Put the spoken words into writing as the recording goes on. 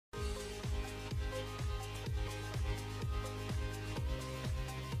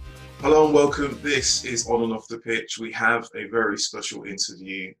Hello and welcome. This is On and Off the Pitch. We have a very special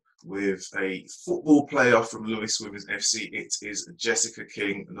interview with a football player from Lewes Women's FC. It is Jessica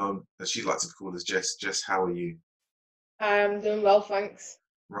King, known as she'd like to be called as Jess. Jess, how are you? I'm doing well, thanks.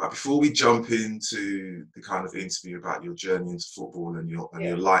 Right, before we jump into the kind of interview about your journey into football and your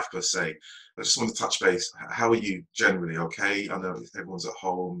Yeah. life per se, I just want to touch base. How are you generally? Okay, I know everyone's at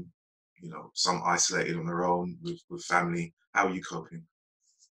home, some isolated on their own with family. How are you coping?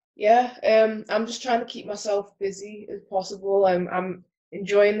 Yeah, I'm just trying to keep myself busy as possible. I'm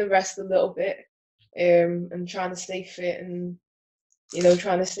enjoying the rest a little bit, and trying to stay fit and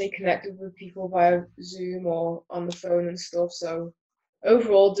trying to stay connected with people via Zoom or on the phone and stuff. So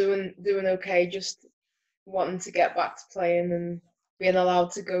overall doing okay, just wanting to get back to playing and being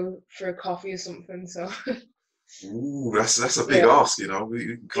allowed to go for a coffee or something. So Ooh, that's a big yeah, ask, We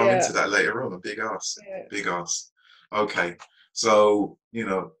can come into yeah, that later on. A big ask, yeah, big ask. Okay, so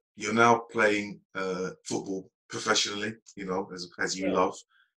you're now playing football professionally, as you yeah. love.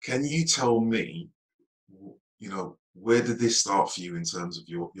 Can you tell me, where did this start for you in terms of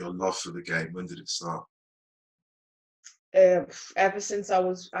your love for the game? When did it start? Um, Ever since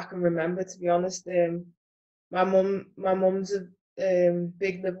I can remember, to be honest. My mum's a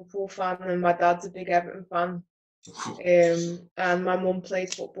big Liverpool fan, and my dad's a big Everton fan. And my mum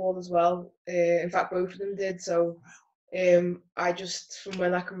played football as well. In fact, both of them did. So, I just, from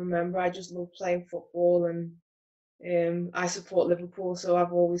when I can remember, I just love playing football, and I support Liverpool, so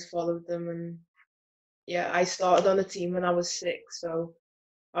I've always followed them. And yeah, I started on a team when I was 6, so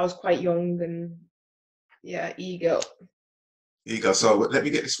I was quite young and yeah, eager. Here you go. So let me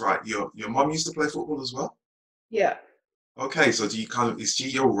get this right. Your mum used to play football as well? Yeah. Okay, so do you is she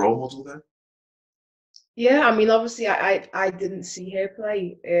your role model then? Yeah, I mean, obviously, I didn't see her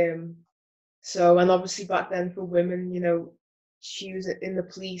play. So, and obviously back then for women, she was in the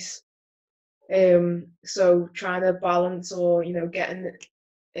police. So trying to balance or, getting,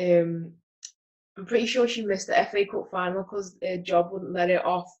 um, I'm pretty sure she missed the FA Cup final because her job wouldn't let it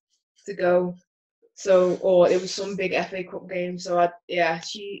off to go. So, or it was some big FA Cup game. So yeah,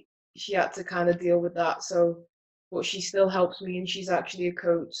 she had to kind of deal with that. So, but she still helps me, and she's actually a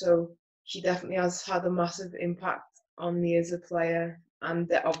coach. So she definitely has had a massive impact on me as a player,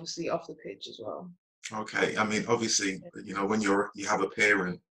 and obviously off the pitch as well. Okay, I mean, obviously, when you have a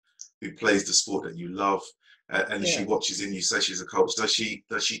parent who plays the sport that you love, and she Yeah. watches in you, say she's a coach, does she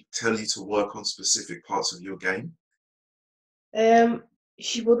tell you to work on specific parts of your game? Um,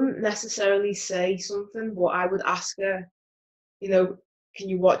 she wouldn't necessarily say something, but I would ask her, you know, can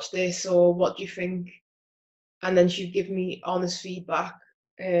you watch this or what do you think? And then she'd give me honest feedback.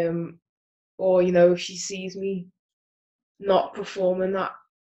 Um, or if she sees me not performing at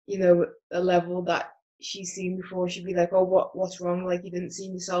a level that she's seen before, she'd be like, "Oh, what's wrong? Like you didn't see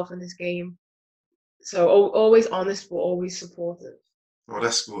yourself in this game." So always honest, but always supportive. Well,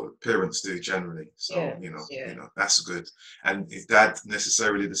 that's what parents do generally. So, Yeah, yeah, that's good. And is dad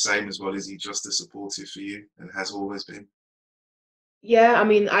necessarily the same as well? Is he just as supportive for you and has always been? yeah. I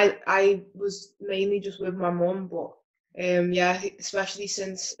mean, I was mainly just with my mum, but yeah, especially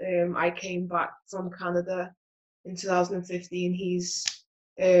since I came back from Canada in 2015,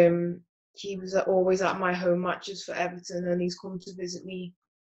 um he was always at my home matches for Everton, and he's come to visit me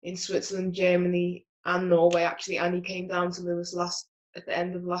in Switzerland, Germany, and Norway actually, and he came down to Lewis last at the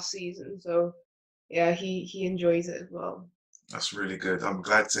end of last season. So yeah, he enjoys it as well. That's really good. I'm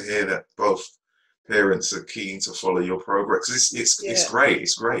glad to hear that both parents are keen to follow your progress. It's Yeah, great.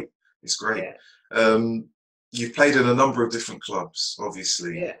 It's great. It's great. yeah, Um, you've played in a number of different clubs,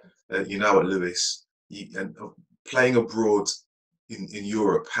 obviously. yeah. You're now at Lewes. And playing abroad in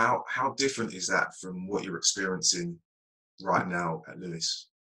Europe, how different is that from what you're experiencing right now at Lewes?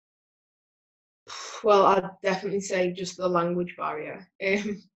 Well, I'd definitely say just the language barrier.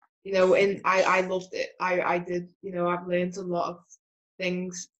 And I loved it. I did. I've learned a lot of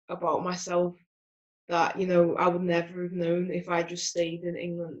things about myself that I would never have known if I just stayed in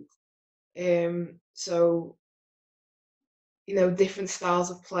England. So different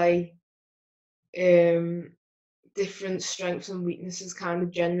styles of play, um, different strengths and weaknesses, kind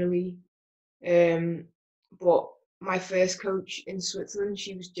of generally. Um, but my first coach in Switzerland,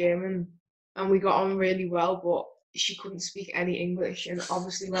 she was German, and we got on really well. But she couldn't speak any English, and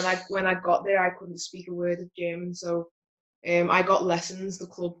obviously when I got there, I couldn't speak a word of German. So I got lessons. The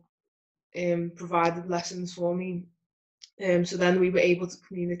club provided lessons for me. So then we were able to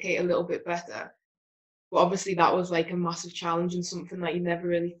communicate a little bit better. But obviously that was like a massive challenge and something that you never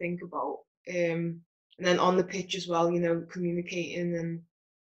really think about. And then on the pitch as well, communicating. And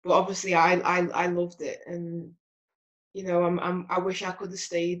but obviously I loved it, and I wish I could have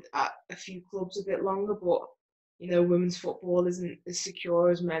stayed at a few clubs a bit longer, but women's football isn't as secure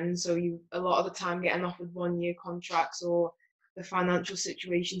as men's, so you a lot of the time getting offered 1 year contracts, or the financial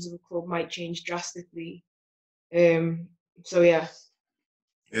situations of a club might change drastically. So yeah.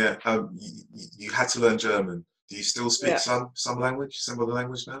 Yeah. You had to learn German. Do you still speak Yeah. some language, some other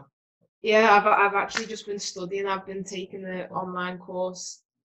language now? Yeah, I've actually just been studying. I've been taking an online course,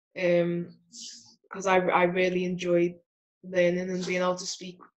 because I really enjoyed learning and being able to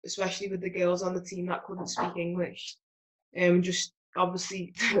speak, especially with the girls on the team that couldn't speak English. Just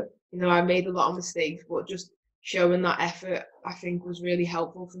obviously, I made a lot of mistakes, but just showing that effort, I think, was really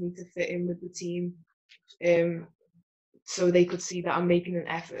helpful for me to fit in with the team. So they could see that I'm making an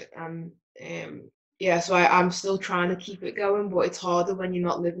effort, and yeah, so I'm still trying to keep it going, but it's harder when you're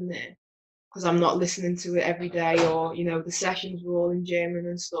not living there, because I'm not listening to it every day, or the sessions were all in German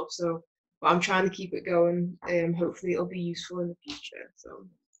and stuff. So, but I'm trying to keep it going. Hopefully, it'll be useful in the future. So,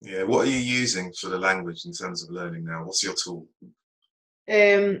 Yeah. What are you using for the language in terms of learning now? What's your tool?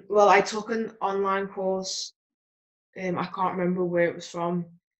 well, I took an online course. I can't remember where it was from,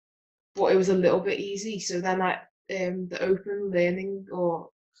 but it was a little bit easy. So then the Open Learning or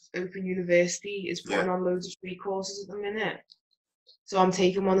Open University is putting Yeah. on loads of free courses at the minute. So I'm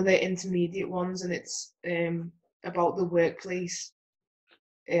taking one of their intermediate ones, and it's about the workplace.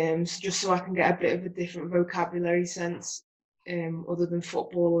 So just so I can get a bit of a different vocabulary sense, other than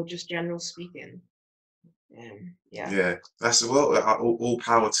football or just general speaking. Yeah. Yeah. That's well. All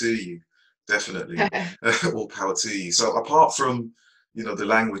power to you. Definitely. All power to you. So apart from the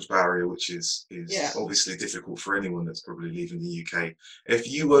language barrier, which is Yeah. obviously difficult for anyone that's probably leaving the UK. If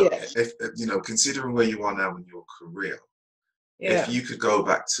you were, Yeah. if considering where you are now in your career, if Yeah. you could go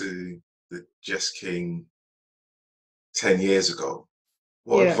back to the Jess King 10 years ago,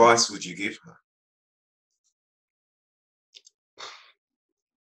 what Yeah. advice would you give her?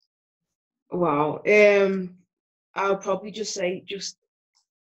 Wow. I'll probably just say, just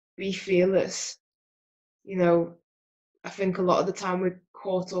be fearless. I think a lot of the time we're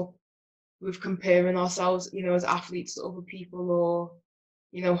caught up with comparing ourselves, as athletes to other people, or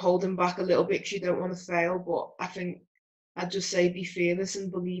holding back a little bit because you don't want to fail. But I think I'd just say be fearless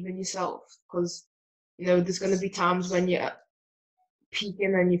and believe in yourself, because there's going to be times when you're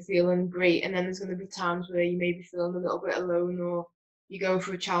peaking and you're feeling great, and then there's going to be times where you may be feeling a little bit alone, or you're going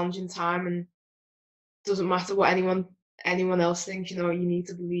through a challenging time, and it doesn't matter what anyone else thinks. You need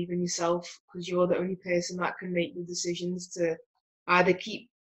to believe in yourself, because you're the only person that can make the decisions to either keep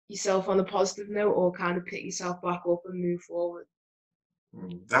yourself on a positive note or kind of pick yourself back up and move forward.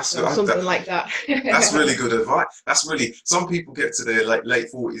 That's So something like that. that's really good advice. That's really, some people get to their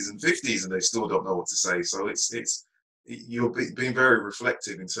late 40s and 50s and they still don't know what to say. So it's you're being very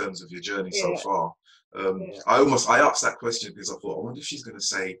reflective in terms of your journey so Yeah, far. yeah. I asked that question because I thought, I wonder if she's going to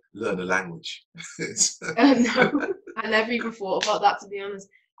say learn a language. No, I never even thought about that, to be honest.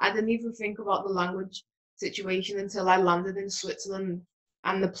 I didn't even think about the language situation until I landed in Switzerland,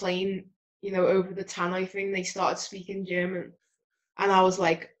 and the plane, over the Tannoy thing, they started speaking German. And I was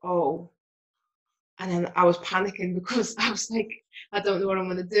like, oh. And then I was panicking because I was like, I don't know what I'm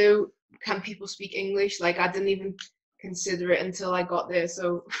going to do. Can people speak English? Like, I didn't even consider it until I got there.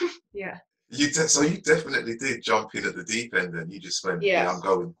 So, yeah. So you definitely did jump in at the deep end and you just went, Yeah. yeah, I'm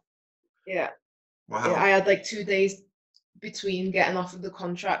going. Yeah. Yeah. I Wow. had like 2 days between getting offered the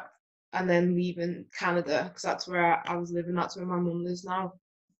contract and then leaving Canada, because that's where I was living. That's where my mum lives now.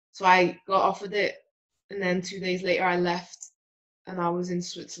 So I got offered it, and then 2 days later I left, and I was in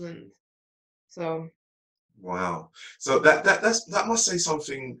Switzerland. So Wow. So that must say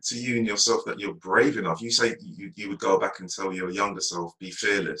something to you and yourself, that you're brave enough. You say you would go back and tell your younger self, be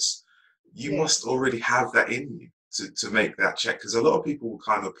fearless. You yeah, must already have that in you to make that check, because a lot of people will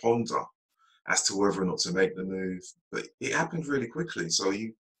kind of ponder as to whether or not to make the move, but it happened really quickly. So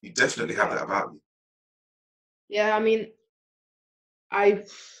you definitely have yeah, that about you. yeah.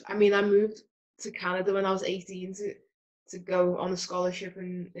 I moved to Canada when I was 18 to go on a scholarship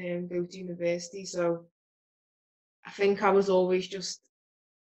and go to university. So I think I was always just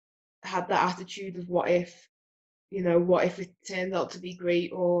had that attitude of what if it turned out to be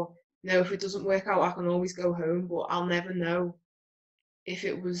great, or if it doesn't work out, I can always go home, but I'll never know if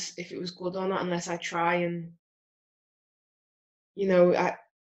it was good or not unless I try. And I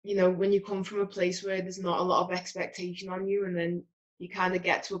when you come from a place where there's not a lot of expectation on you, and then you kind of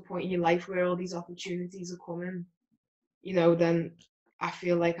get to a point in your life where all these opportunities are coming, then I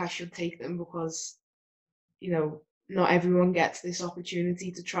feel like I should take them, because not everyone gets this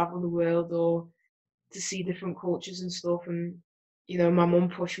opportunity to travel the world or to see different cultures and stuff. And my mum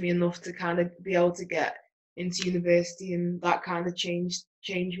pushed me enough to kind of be able to get into university, and that kind of changed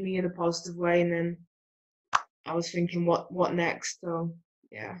me in a positive way. And then I was thinking, what next? So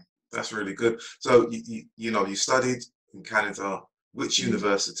yeah. That's really good. So you studied in Canada. Which Mhm.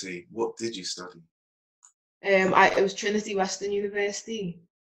 university? What did you study? It was Trinity Western University,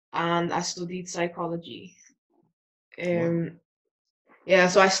 and I studied psychology. Wow. Um, yeah,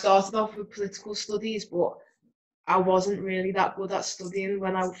 so I started off with political studies, but I wasn't really that good at studying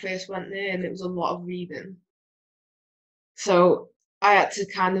when I first went there, and it was a lot of reading. So I had to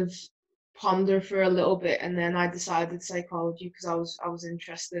kind of ponder for a little bit, and then I decided psychology because I was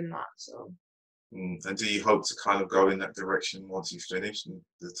interested in that. So And do you hope to kind of go in that direction once you finish in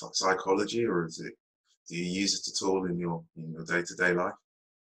the psychology, or do you use it at all in your day-to-day life?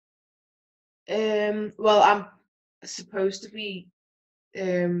 well, I'm supposed to be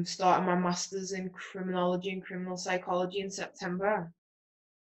starting my master's in criminology and criminal psychology in September.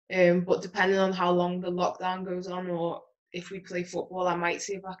 But depending on how long the lockdown goes on, or if we play football, I might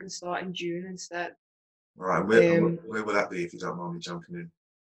see if I can start in June instead. Right. Um, Where will that be if you don't mind me jumping in?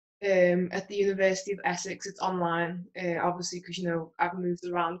 at the University of Essex, it's online, obviously, because I've moved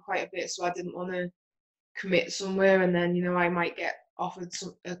around quite a bit, so I didn't want to commit somewhere and then I might get offered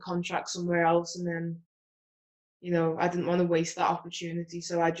a contract somewhere else, and then I didn't want to waste that opportunity,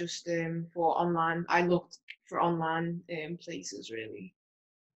 so I just thought online. I looked for online places really.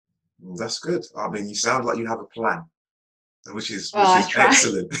 That's good. I mean, you sound like you have a plan, Well, which I is try.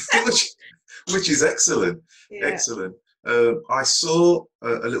 excellent. which is excellent. Yeah. Excellent. I saw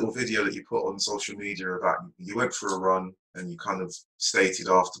a little video that you put on social media about you went for a run and you kind of stated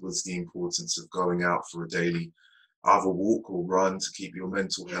afterwards the importance of going out for a daily either walk or run to keep your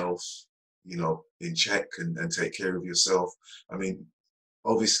mental Yeah. health, in check and take care of yourself. I mean,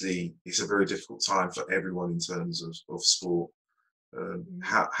 obviously, it's a very difficult time for everyone in terms of sport. Mhm.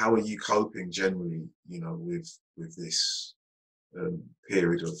 How are you coping generally, with this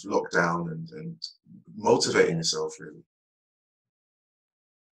period of lockdown and motivating Yeah. yourself really?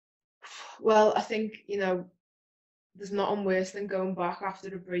 Well, I think there's nothing worse than going back after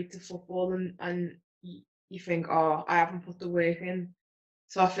the break to football, and you think, oh, I haven't put the work in.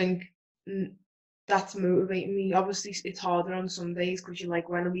 So I think mm, that's motivating me. Obviously, it's harder on some days because you're like,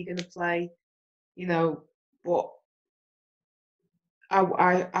 when are we going to play? You know, but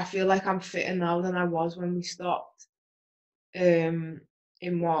I feel like I'm fitter now than I was when we stopped um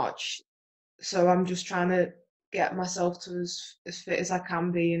in March. So I'm just trying to get myself to as fit as I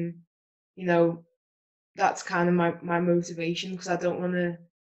can be, and you know that's kind of my motivation, because I don't want to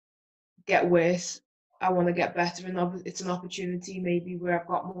get worse. I want to get better, and it's an opportunity maybe where I've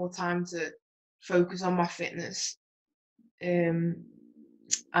got more time to focus on my fitness. Um,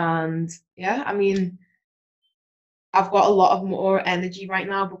 and yeah, I mean, I've got a lot of more energy right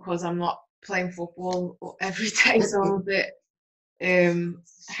now because I'm not playing football every day, so I'm a bit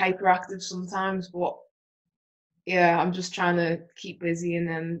hyperactive sometimes. But yeah, I'm just trying to keep busy and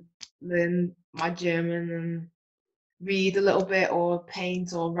then learn my German and read a little bit, or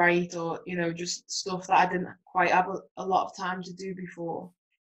paint or write, or just stuff that I didn't quite have a lot of time to do before.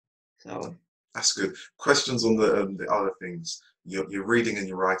 So That's good. Questions on the other things. You're reading and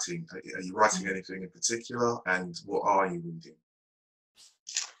you're writing. Are you writing mhm. anything in particular? And what are you reading?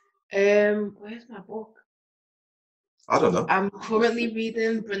 Where's my book? I don't know. I'm currently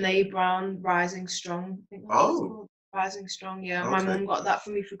reading Brene Brown, Rising Strong. I think that's what it's Oh, called. Rising Strong. Yeah, my okay. mum got that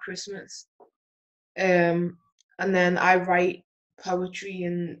for me for Christmas. Um, and then I write poetry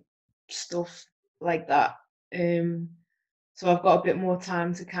and stuff like that. Um, so I've got a bit more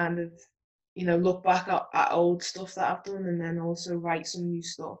time to kind of, look back at old stuff that I've done, and then also write some new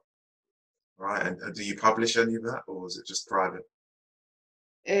stuff. Right. And do you publish any of that, or is it just private?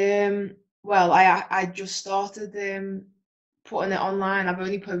 Well, I just started putting it online. I've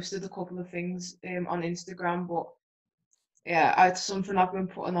only posted a couple of things on Instagram, but yeah, it's something I've been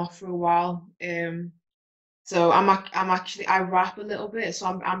putting off for a while. So I'm actually, I rap a little bit,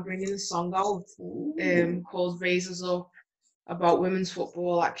 so I'm bringing a song out Ooh. called "Raise Up" about women's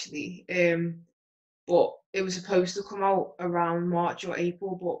football actually. But it was supposed to come out around March or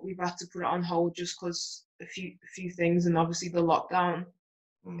April, but we've had to put it on hold just because a few things, and obviously the lockdown.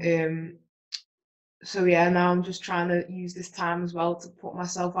 Mm. Um, so yeah, now I'm just trying to use this time as well to put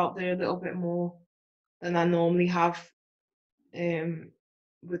myself out there a little bit more than I normally have um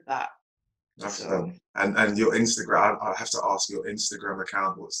with that. That's So and your Instagram. I have to ask your Instagram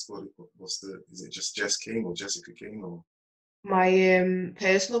account. What's the? Is it just Jess King or Jessica King or my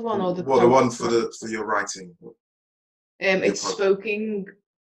personal one, or the well the post one for one, the for your writing? Your it's post.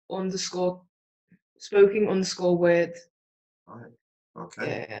 underscore spoken underscore word. Right.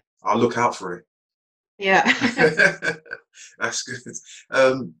 Okay. Yeah, I'll look out for it. Yeah. That's good.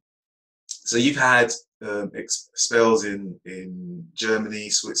 So you've had spells in Germany,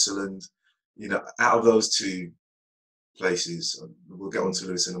 Switzerland. You know, out of those two places, we'll get on to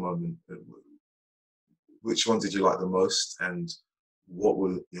Lewes in a moment. Which one did you like the most, and what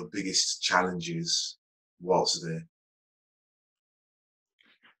were your biggest challenges whilst there?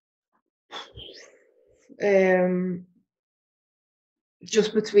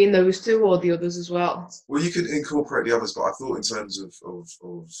 Just between those two or the others as well? Well, you could incorporate the others, but I thought in terms of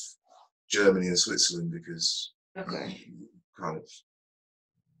Germany and Switzerland, because Okay. kind of.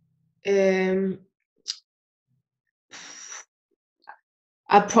 Um,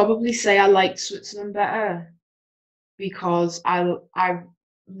 I'd probably say I liked Switzerland better because I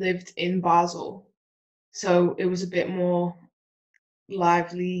lived in Basel, so it was a bit more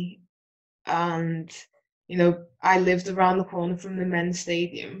lively, and I lived around the corner from the men's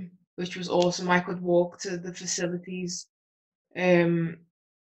stadium, which was awesome. I could walk to the facilities. Um,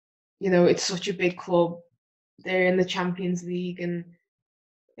 it's such a big club. They're in the Champions League, and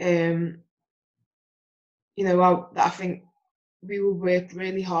um, I think we were worked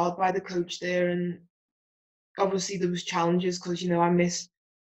really hard by the coach there, and obviously there was challenges because I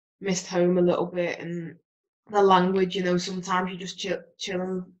missed home a little bit, and the language. Sometimes you just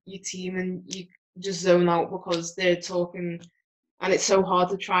chilling with your team and you just zone out because they're talking, and it's so hard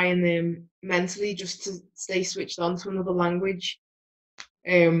to try and mentally just to stay switched on to another language.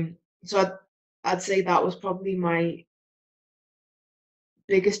 So I'd say that was probably my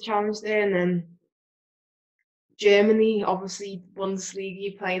biggest challenge there, and then Germany, obviously Bundesliga,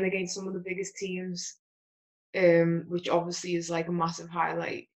 you're playing against some of the biggest teams, which obviously is like a massive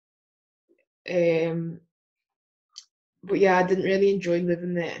highlight. But yeah, I didn't really enjoy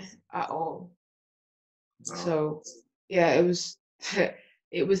living there at all. No. So yeah, it was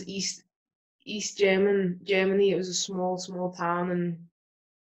it was East Germany. It was a small town, and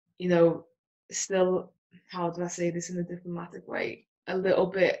still, how do I say this in a diplomatic way? A little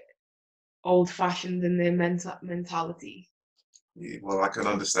bit old-fashioned in their mentality. Yeah, well, I can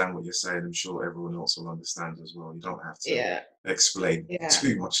understand what you're saying. I'm sure everyone else will understand as well. You don't have to Yeah, explain yeah,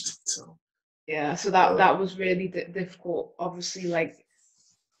 too much detail. yeah. So that was really difficult. Obviously, like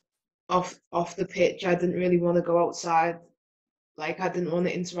off the pitch, I didn't really want to go outside. Like I didn't want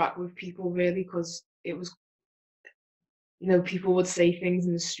to interact with people really because it was, people would say things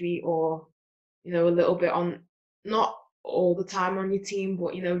in the street or, a little bit on, not all the time on your team,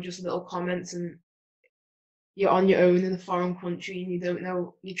 but just little comments, and you're on your own in a foreign country and you don't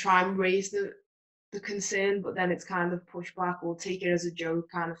know. You try and raise the concern, but then it's kind of pushed back or take it as a joke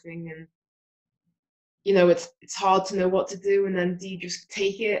kind of thing, and it's hard to know what to do, and then do you just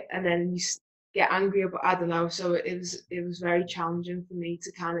take it and then you get angry about, I don't know. So it was very challenging for me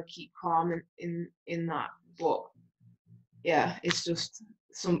to kind of keep calm in that. But yeah, it's just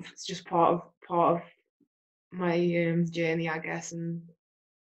part of my journey, I guess, and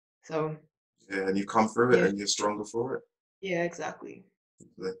so Yeah, and you've come through it yeah, and you're stronger for it. yeah, exactly.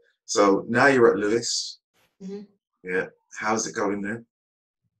 So now you're at Lewes. Hmm. Yeah. How's it going there?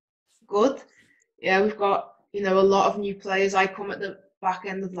 Good. Yeah, we've got a lot of new players. I come at the back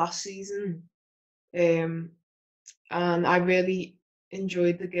end of last season, um, and I really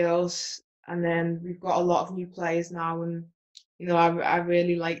enjoyed the girls. And then we've got a lot of new players now, and I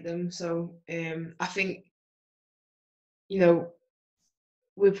really like them. So I think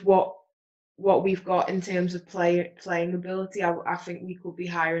with what we've got in terms of playing ability, I think we could be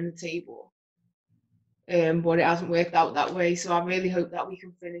higher in the table. But it hasn't worked out that way. So I really hope that we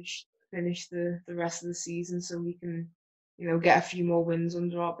can finish the rest of the season so we can, get a few more wins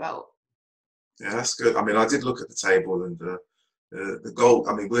under our belt. Yeah, that's good. I mean, I did look at the table and the goal.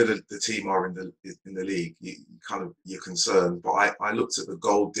 I mean, where the team are in the league, you're concerned. But I looked at the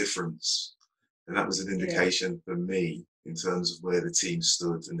goal difference, and that was an Yeah. indication for me in terms of where the team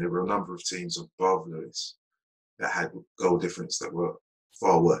stood. And there were a number of teams above Lewes that had goal difference that were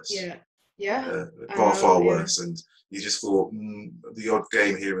far worse. Yeah. Yeah. Far Yeah. worse. And you just thought the odd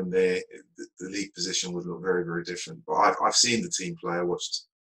game here and there, the league position would look very, very different. But I've seen the team play. I watched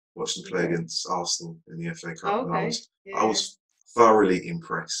them play against Arsenal in the FA Cup, Oh, and okay. I was thoroughly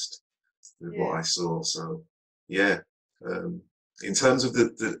impressed with what Yeah. I saw. So yeah, in terms of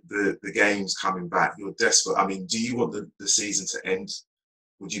the games coming back, you're desperate. I mean, do you want the season to end?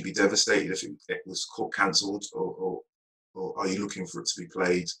 Would you be devastated if it was cancelled, or are you looking for it to be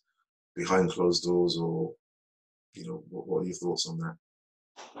played behind closed doors, or what are your thoughts on that?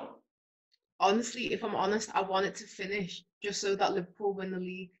 Honestly, if I'm honest, I want it to finish just so that Liverpool win the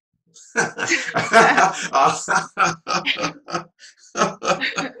league. Because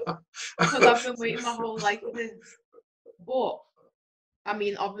I been waiting my whole life for this. But I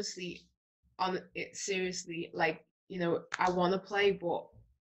mean, obviously, on it seriously, like, I want to play, but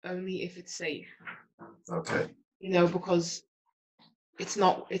only if it's safe. Okay. Because it's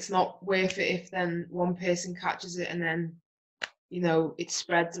not worth it if then one person catches it and then it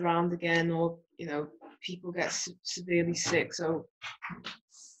spreads around again, or people get severely sick. So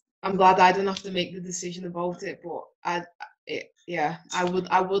I'm glad I don't have to make the decision about it. But I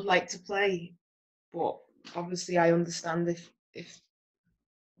would like to play, but obviously I understand if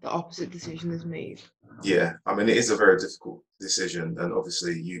the opposite decision is made. Yeah, I mean, it is a very difficult decision, and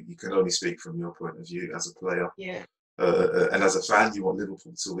obviously you can only speak from your point of view as a player. Yeah. And as a fan, you want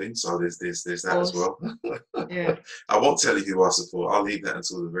Liverpool to win, so there's that as well. Yeah. I won't tell you who I support. I'll leave that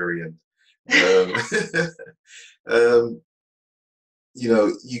until the very end. Um,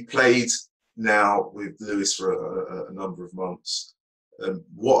 you played now with Lewes for a number of months.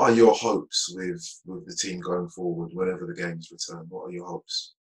 What are your hopes with the team going forward whenever the games return? What are your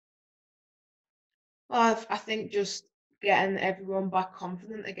hopes? Well, I think just getting everyone back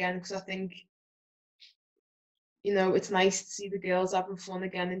confident again, because I think it's nice to see the girls having fun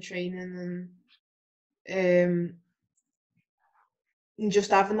again in training, and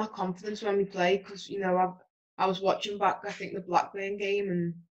just having that confidence when we play. Because I was watching back, I think, the Blackburn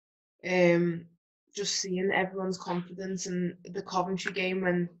game, and just seeing everyone's confidence, and the Coventry game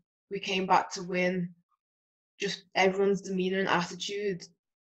when we came back to win, just everyone's demeanour and attitude.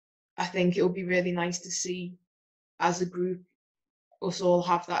 I think it'll be really nice to see as a group us all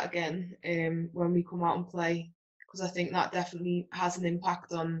have that again when we come out and play, because I think that definitely has an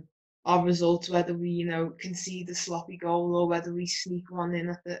impact on our results, whether we concede a sloppy goal or whether we sneak one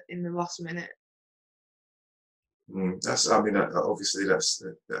in in the last minute. I mean, obviously that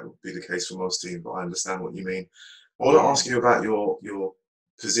would be the case for most teams, but I understand what you mean. I want to ask you about your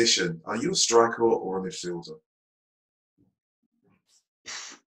position. Are you a striker or a midfielder?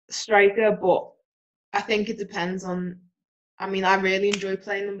 Striker, but I think it depends on. I mean, I really enjoy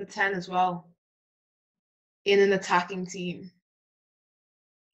playing number 10 as well in an attacking team.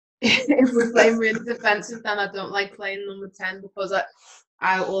 If we're playing really defensive, then I don't like playing number 10, because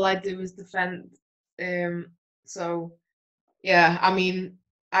I all I do is defend. So yeah, I mean,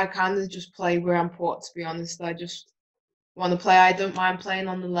 I kind of just play where I'm put, to be honest. I just want to play. I don't mind playing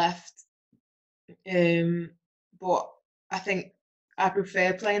on the left. But I think I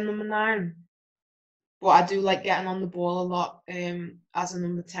prefer playing number 9. But I do like getting on the ball a lot as a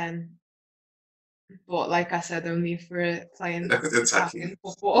number 10. But like I said, only if we're playing attacking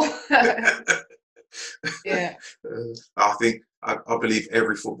football. Yeah. I believe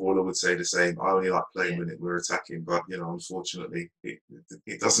every footballer would say the same. I only like playing when we're attacking, but unfortunately,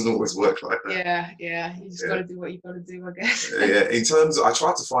 it doesn't always work like that. Yeah. You just got to do what you got to do, I guess. Yeah. In terms of, I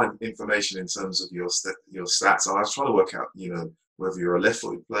tried to find information in terms of your stats. I was trying to work out, whether you're a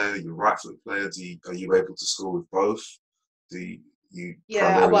left-footed player, you're a right-footed player. Are you able to score with both? Do you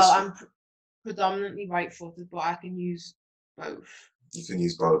Yeah. Well, I'm predominantly right-footed, but I can use both. You can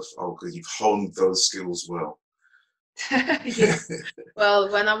use both. Oh, because you've honed those skills well. Yeah. Well,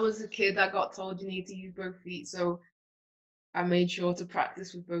 when I was a kid, I got told you need to use both feet, so I made sure to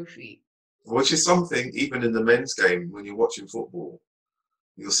practice with both feet. Which is something, even in the men's game, when you're watching football,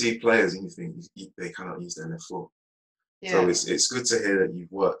 you'll see players and you think they cannot use their left foot. Yeah. So it's good to hear that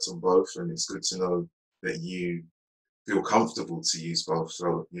you've worked on both, and it's good to know that you feel comfortable to use both.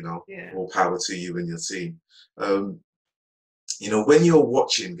 So, all power to you and your team. When you're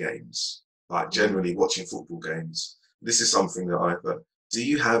watching games, like generally watching football games, this is something that do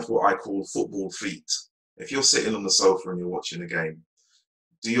you have what I call football feet? If you're sitting on the sofa and you're watching a game,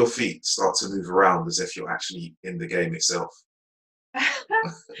 do your feet start to move around as if you're actually in the game itself?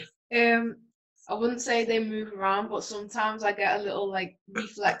 I wouldn't say they move around, but sometimes I get a little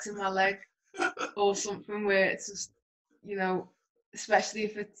reflex in my leg or something where it's just, especially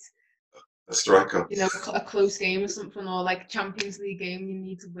if it's a striker, a close game or something, or Champions League game you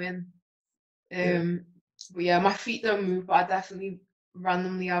need to win. But yeah, my feet don't move, but I definitely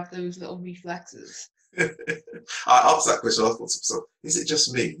randomly have those little reflexes. I asked that question. I thought to myself, is it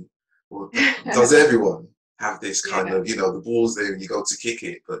just me, or does everyone have this kind of, the ball's there and you go to kick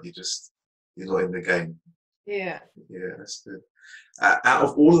it, but you're not in the game? Yeah. Yeah, that's good. Out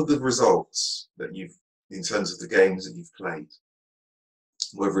of all of the results that in terms of the games that you've played,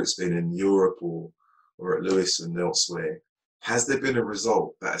 whether it's been in Europe or at Lewes and elsewhere, has there been a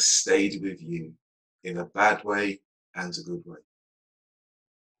result that has stayed with you in a bad way and a good way?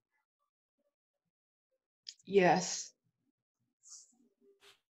 Yes.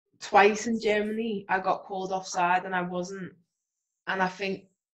 Twice in Germany, I got called offside and I wasn't. And I think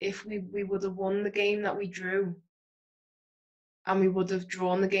if we would have won the game that we drew, and we would have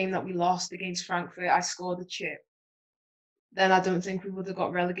drawn the game that we lost against Frankfurt, I scored a chip, then I don't think we would have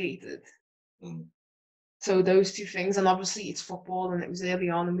got relegated. Mm. So those two things, and obviously it's football, and it was early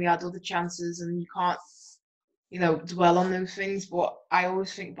on, and we had other chances, and you can't, dwell on those things. But I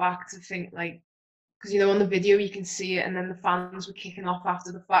always think back to think like, because on the video you can see it, and then the fans were kicking off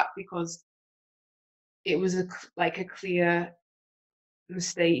after the fact because it was a clear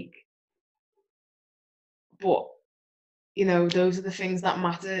mistake. But those are the things that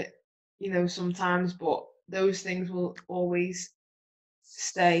matter, sometimes. But those things will always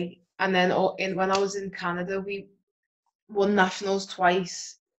stay. And then when I was in Canada, we won nationals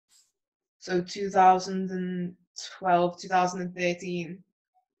twice. So 2012, 2013,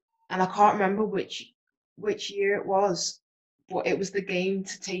 and I can't remember which year it was, but it was the game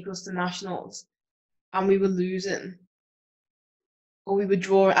to take us to nationals, and we were losing, or we were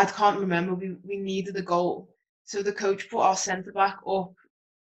drawing. I can't remember. We needed a goal, so the coach put our centre back up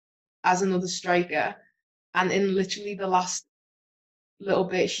as another striker, and in literally the last little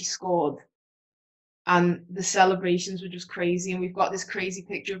bit, she scored. And the celebrations were just crazy, and we've got this crazy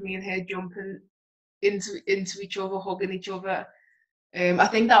picture of me and her jumping into each other, hugging each other. I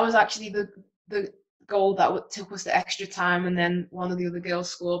think that was actually the goal that took us the extra time, and then one of the other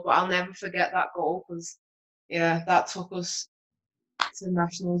girls scored. But I'll never forget that goal because, yeah, that took us to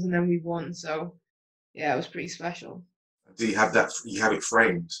nationals, and then we won. So, yeah, it was pretty special. Do you have that? You have it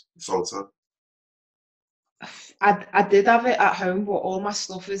framed, the photo? I did have it at home, but all my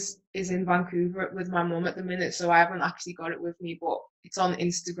stuff is in Vancouver with my mum at the minute, so I haven't actually got it with me. But it's on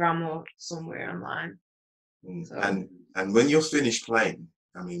Instagram or somewhere online. So. And when you're finished playing,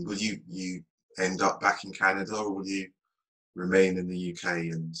 I mean, will you end up back in Canada, or will you remain in the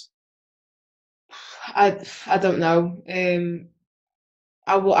UK? And I don't know.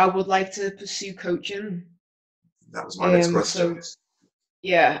 I would like to pursue coaching. that was my next question. So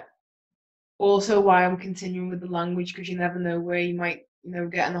yeah. Also, why I'm continuing with the language, because you never know where you might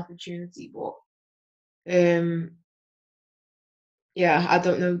get an opportunity. But yeah, I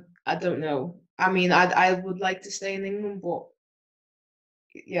don't know. I mean, I would like to stay in England, but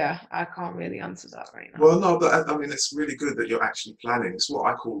yeah, I can't really answer that right now. Well, no, but I mean, it's really good that you're actually planning. It's what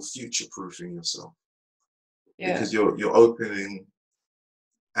I call future-proofing yourself, because you're opening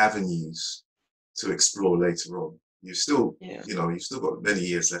avenues to explore later on. You've still got many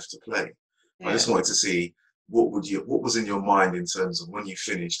years left to play. Yeah. I just wanted to see what was in your mind in terms of when you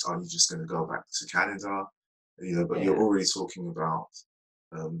finished. Are you just going to go back to Canada? But you're already talking about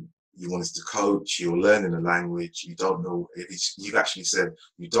you wanted to coach. You're learning a language. You don't know. You've actually said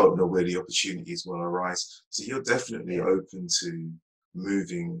you don't know where the opportunities will arise. So you're definitely open to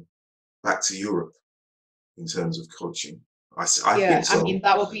moving back to Europe in terms of coaching. I think so. I mean,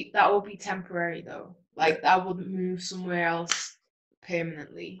 that will be temporary though. Like I wouldn't move somewhere else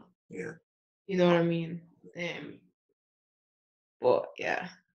permanently. Yeah. You know what I mean? But yeah.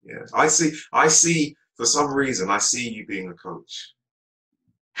 Yeah. I see for some reason I see you being a coach.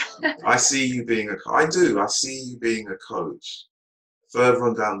 I see you being I see you being a coach further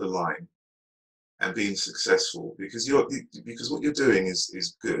on down the line and being successful, because what you're doing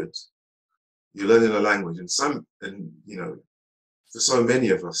is good. You're learning a language, and for so many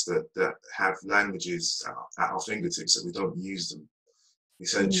of us that have languages at our fingertips that we don't use them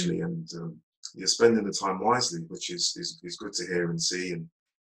essentially, and you're spending the time wisely, which is good to hear and see. And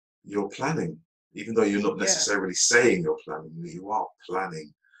you're planning, even though you're not necessarily saying you're planning, you are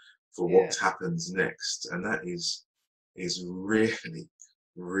planning for what happens next, and that is really,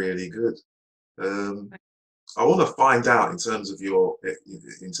 really good. I want to find out in terms of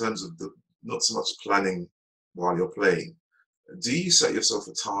the not so much planning while you're playing. Do you set yourself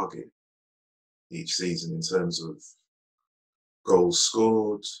a target each season in terms of goals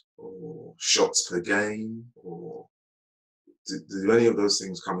scored or shots per game, or do any of those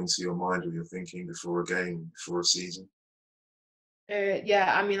things come into your mind when you're thinking before a game, before a season?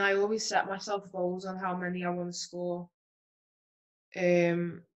 Yeah, I mean, I always set myself goals on how many I want to score.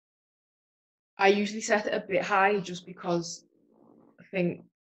 I usually set it a bit high just because I think,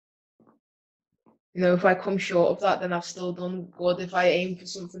 if I come short of that, then I've still done good. If I aim for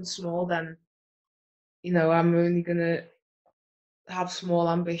something small, then, I'm only going to have small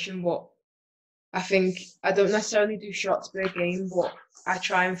ambition. But I think I don't necessarily do shots per game, but I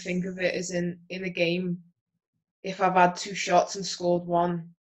try and think of it as in a game. If I've had 2 shots and scored 1,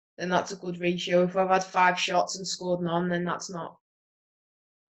 then that's a good ratio. If I've had 5 shots and scored none, then that's not.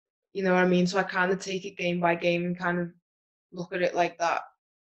 You know what I mean? So I kind of take it game by game and kind of look at it like that.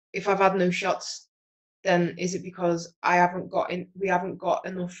 If I've had no shots then is it because we haven't got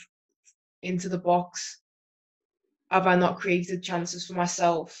enough into the box? Have I not created chances for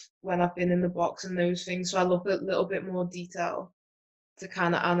myself when I've been in the box and those things? So I look at a little bit more detail to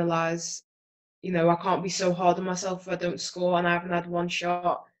kind of analyze. You know, I can't be so hard on myself if I don't score and I haven't had one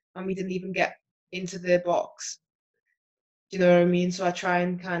shot and we didn't even get into the box. Do you know what I mean? So I try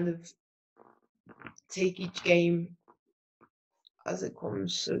and kind of take each game as it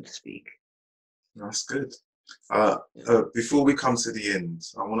comes, so to speak. That's good. Before we come to the end,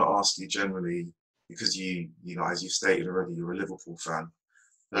 I want to ask you generally, because you know, as you've stated already, you're a Liverpool fan.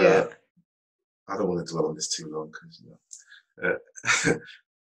 Yeah. I don't want to dwell on this too long, because you know,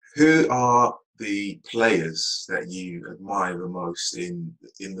 who are the players that you admire the most in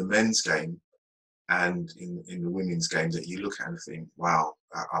the men's game and in the women's game that you look at and think, wow,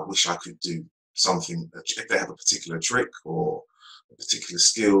 I wish I could do something, if they have a particular trick or a particular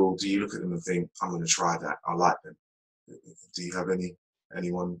skill, do you look at them and think, I'm going to try that, I like them? Do you have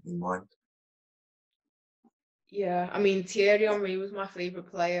anyone in mind? Yeah, I mean, Thierry Henry was my favourite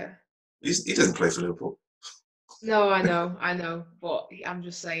player. He doesn't play for Liverpool. No, I know, but I'm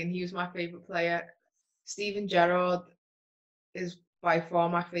just saying he was my favourite player. Steven Gerrard is by far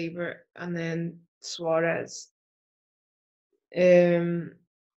my favourite, and then Suarez.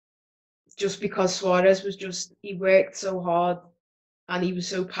 Just because Suarez was he worked so hard and he was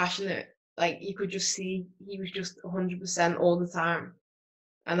so passionate. Like you could just see he was just 100% all the time.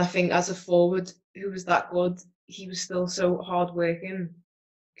 And I think as a forward who was that good, he was still so hardworking.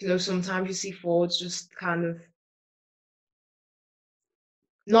 You know, sometimes you see forwards just kind of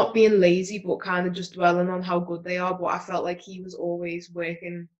not being lazy, but kind of just dwelling on how good they are. But I felt like he was always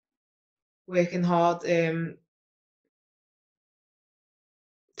working hard.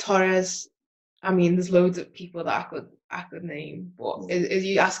 Torres, I mean, there's loads of people that I could name, but is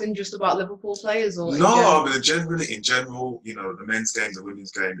you asking just about Liverpool players or in No, general? I mean generally, in general, you know, the men's game, the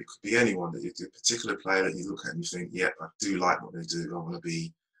women's game, it could be anyone that you do, a particular player that you look at and you think, yep, I do like what they do. I want to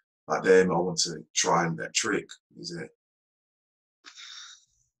be like them. I want to try and that trick. Is it?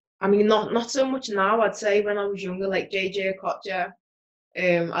 I mean, not so much now. I'd say when I was younger, like JJ Okocha.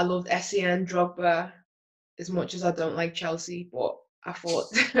 I loved Sen Drogba as much as I don't like Chelsea, but I thought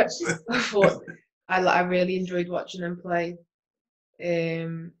I thought I really enjoyed watching them play.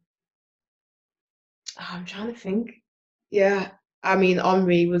 Um, I'm trying to think. Yeah, I mean,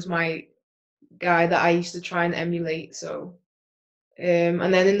 Henri was my guy that I used to try and emulate. So,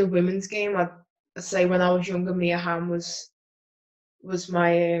 and then in the women's game, I'd say when I was younger, Mia Hamm was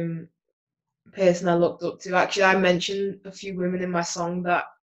my person I looked up to. Actually, I mentioned a few women in my song that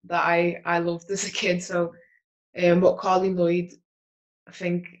I loved as a kid. So, but Carly Lloyd, I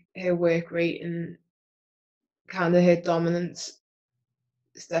think her work rate and kind of her dominance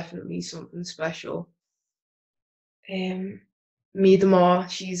is definitely something special. Miedemar,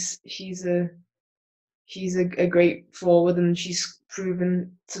 she's a great forward and she's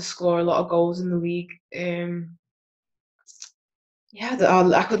proven to score a lot of goals in the league. Yeah,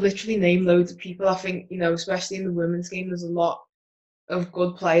 I could literally name loads of people. I think, you know, especially in the women's game, there's a lot of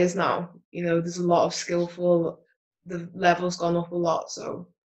good players now. You know, there's a lot of skillful. The level's gone up a lot. So,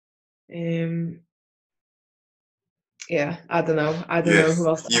 um, yeah, I don't know. I don't Yeah, know who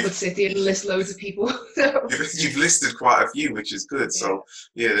else. I you've could sit here and list loads of people. So, you've listed quite a few, which is good. yeah, So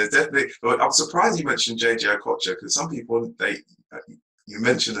yeah, there's definitely. But I'm surprised you mentioned JJ Okocha because some people you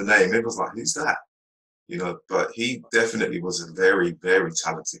mentioned the name, it was like, who's that? You know, but he definitely was a very, very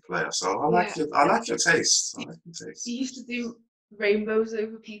talented player. So yeah. I And like your taste. I like your he taste. used to do rainbows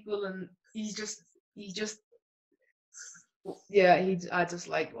over people, and he just, yeah. I just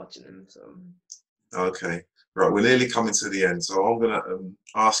like watching him. So, Okay, right. We're nearly coming to the end, so I'm gonna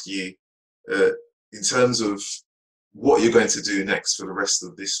ask you, uh, in terms of what you're going to do next for the rest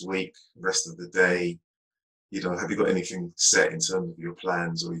of this week, rest of the day. You know, have you got anything set in terms of your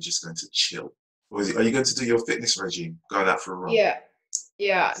plans, or are you just going to chill? Or are you going to do your fitness regime, going out for a run? yeah,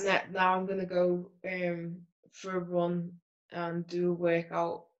 yeah. Now I'm gonna go for a run and do a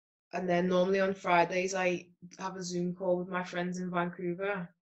workout, and then normally on Fridays I have a Zoom call with my friends in Vancouver.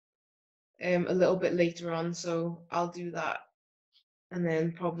 A little bit later on, so I'll do that, and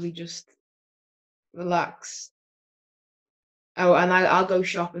then probably just relax. Oh, and I'll go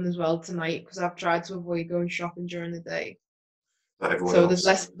shopping as well tonight because I've tried to avoid going shopping during the day. Like everyone So else.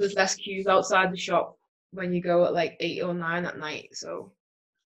 there's less queues outside the shop when you go at like 8 or 9 at night. So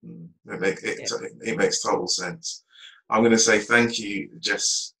yeah, It makes total sense. I'm going to say thank you,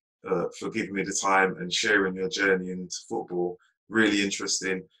 Jess, for giving me the time and sharing your journey into football. Really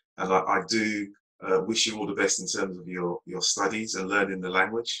interesting, and I do wish you all the best in terms of your studies and learning the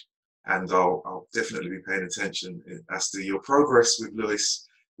language. and I'll definitely be paying attention as to your progress with Lewes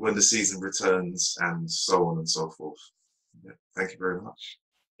when the season returns, and so on and so forth. Yeah, thank you very much.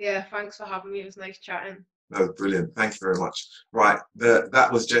 Yeah, thanks for having me. It was nice chatting. No, brilliant. Thank you very much. Right, that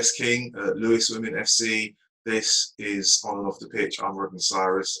was Jess King, Lewes Women FC. This is On and Off the Pitch. I'm Rodney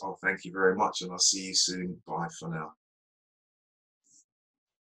Cyrus. I'll thank you very much, and I'll see you soon. Bye for now.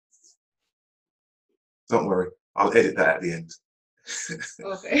 Don't worry, I'll edit that at the end.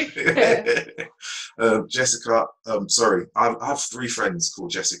 Okay. Jessica, sorry, I have 3 friends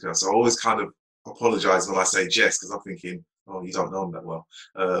called Jessica, so I always kind of apologize when I say Jess, because I'm thinking, oh, you don't know them that well.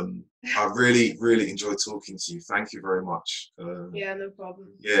 I really, really enjoyed talking to you. Thank you very much. Yeah, no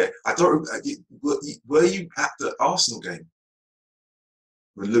problem. Yeah, I don't. Were you at the Arsenal game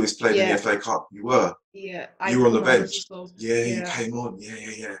when Lewes played in the FA Cup? You were. Yeah, you were on the bench. Yeah, you came on.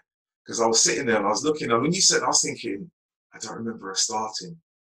 Yeah. Because I was sitting there and I was looking, and when you said, I was thinking, I don't remember her starting.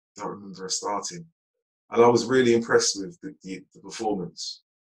 And I was really impressed with the performance.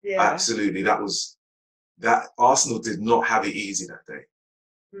 Yeah. Absolutely. That Arsenal did not have it easy that day.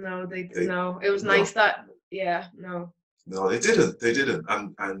 No, they did. No, it was nice that. Yeah, no. No, they didn't.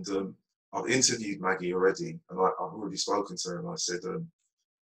 And I've interviewed Maggie already, and I've already spoken to her, and I said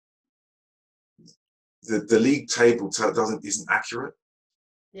the league table isn't accurate.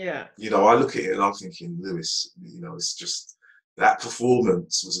 Yeah. You know, I look at it and I'm thinking, Lewes, you know, it's just that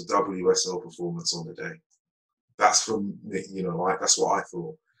performance was a WSL performance on the day. That's from, you know, that's what I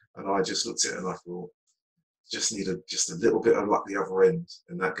thought. And I just looked at it and I thought, just needed just a little bit of luck the other end,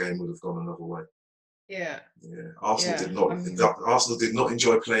 and that game would have gone another way. Yeah. Yeah. Arsenal did not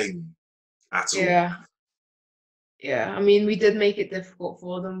enjoy playing at all. Yeah. Yeah. I mean, we did make it difficult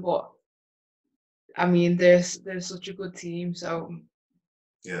for them, but I mean, they're such a good team, so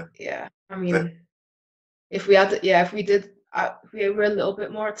yeah. Yeah. I mean, if we were a little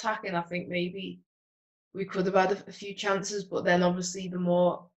bit more attacking, I think maybe we could have had a few chances, but then obviously the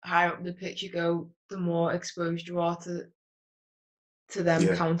more higher up the pitch you go, the more exposed you are to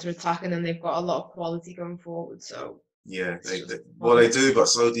them counter-attacking, and they've got a lot of quality going forward. So yeah, they do, but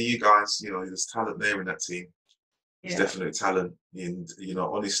so do you guys. You know, there's talent there in that team. There's definitely talent, and you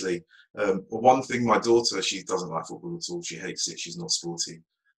know, honestly, one thing, my daughter, she doesn't like football at all. She hates it. She's not sporty.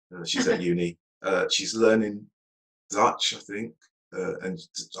 She's at uni. She's learning Dutch, I think, and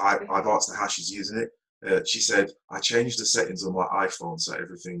I've asked her how she's using it. She said, I changed the settings on my iPhone so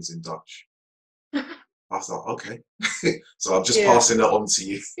everything's in Dutch. I thought, okay. So I'm just passing that on to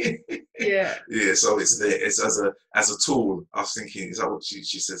you. Yeah. Yeah, so it's there. It's as a tool. I was thinking, is that what she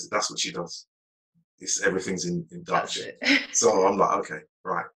says? That's what she does. It's everything's in Dutch. So I'm like, okay,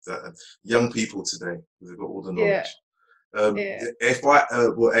 right. Young people today, they've got all the knowledge. If I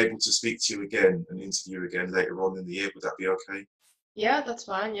were able to speak to you again and interview you again later on in the year, would that be okay? Yeah, that's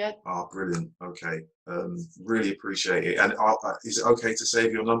fine. Yeah. Oh, brilliant. Okay. Really appreciate it. And is it okay to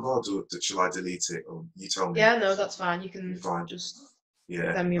save your number, or shall I delete it? Or you tell me. Yeah, no, that's fine. You can just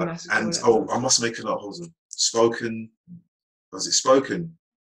send me a message. And I must make a note. Hold on. Spoken. Was it spoken?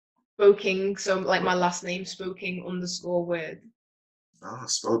 Spoking. So like my last name, Spoking _word. Ah,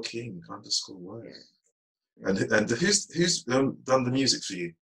 Spoking _word. Yeah. And who's done the music for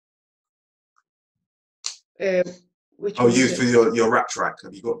you? Which you for your rap track?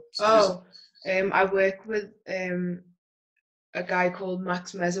 Have you got? I work with a guy called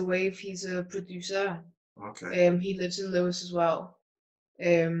Max Mezerwave. He's a producer. Okay. He lives in Lewes as well.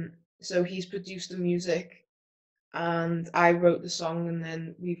 So he's produced the music, and I wrote the song, and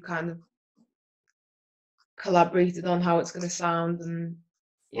then we've kind of collaborated on how it's going to sound. And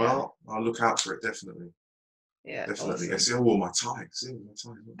well, I'll look out for it, definitely. Yeah, definitely. Awesome. I see all my tie.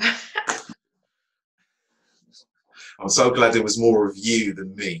 I'm so glad there was more of you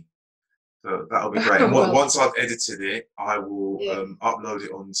than me. So that'll be great. And once I've edited it, I will upload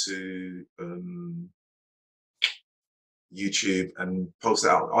it onto YouTube and post it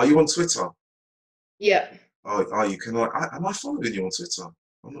out. Are you on Twitter? Yeah. Oh, are you? Am I following you on Twitter?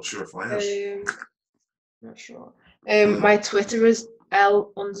 I'm not sure if I am. Not sure. My Twitter is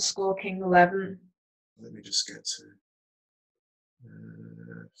L_King11. Let me just get to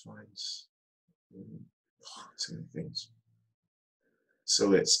find too many things.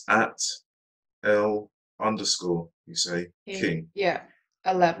 So it's at L_, you say, King. Yeah,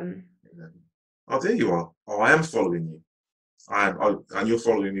 11. Oh, there you are. Oh, I am following you. I am, and you're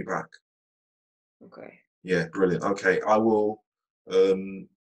following me back. Okay. Yeah, brilliant. Okay, I will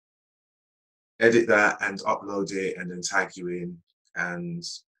edit that and upload it and then tag you in, and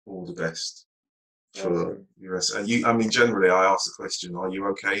all the best for the rest. And you, I mean, generally, I ask the question: are you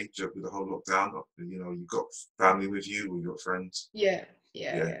okay with the whole lockdown? You know, you've got family with you, or you've got friends? Yeah.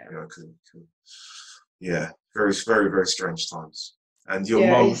 Yeah, Yeah, yeah. yeah, cool, cool. Yeah, very, very, very strange times. And your Yeah,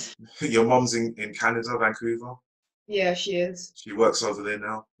 mum, it's, your mum's in Canada, Vancouver. yeah, she is. She works over there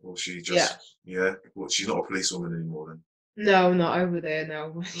now, or she Yeah. just, yeah. Well, she's not a policewoman anymore then. No, not over there, no.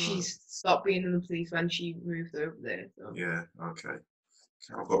 Right. She's stopped being in the police when she moved over there. So. Yeah. Okay.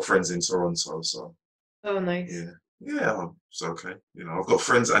 I've got friends in Toronto, so Oh, nice. yeah, yeah. It's okay. You know, I've got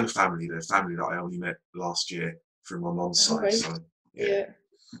friends and family there. Family that I only met last year through my mum's All side. right. So yeah, Yeah.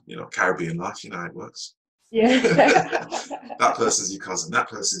 you know, Caribbean life. You know how it works. Yeah. That person's your cousin. That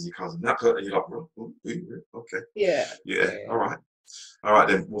person's your cousin. That person. You're like, oh, oh, okay. Yeah. Yeah. Yeah. All right. All right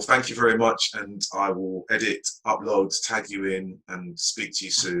then. Well, thank you very much, and I will edit, upload, tag you in, and speak to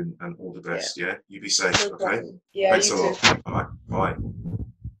you soon. And all the Yeah. best. Yeah. You be safe. No Okay. problem. Yeah, Thanks you a too. lot. All right. Bye.